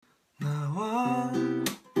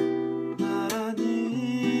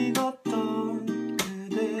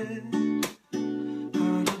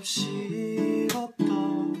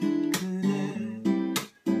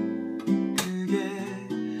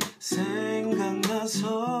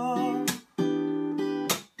가서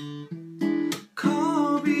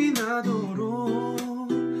겁이 나도록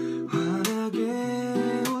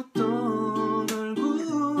환하게 웃던 얼굴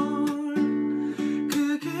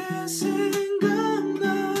그게 생각나서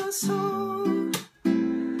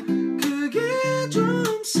그게 좀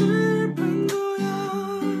슬픈 거야.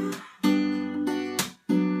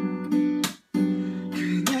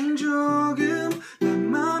 그냥 조금 난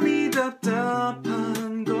맘이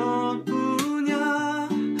답답한 것뿐이야.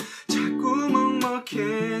 자꾸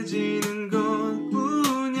먹먹해지는 것뿐이야.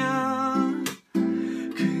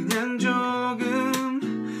 그냥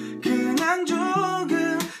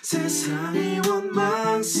조금 세상이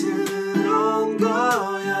원망스러운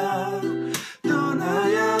거야.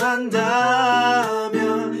 떠나야 한다면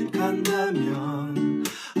간다면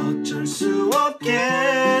어쩔 수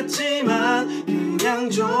없겠지만 그냥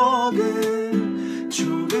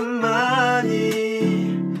조금만이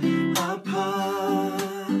아파.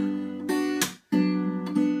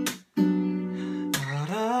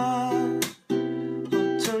 알아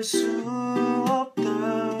어쩔 수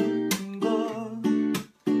없다는 것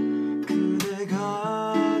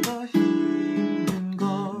그대가 더 힘든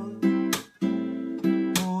것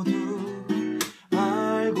모두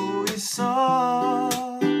알고 있어.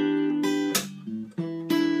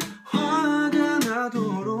 화가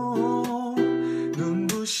나도록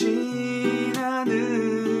눈부신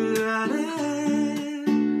하늘 아래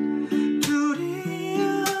둘이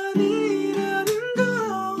아니라는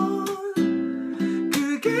건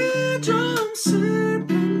그게 좀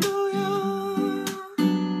슬픈 거야.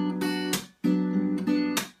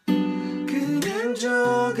 그냥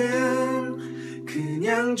조금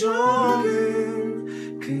그냥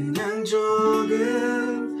조금 그냥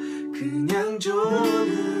조금 그냥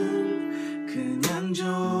조금 그냥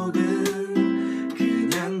조금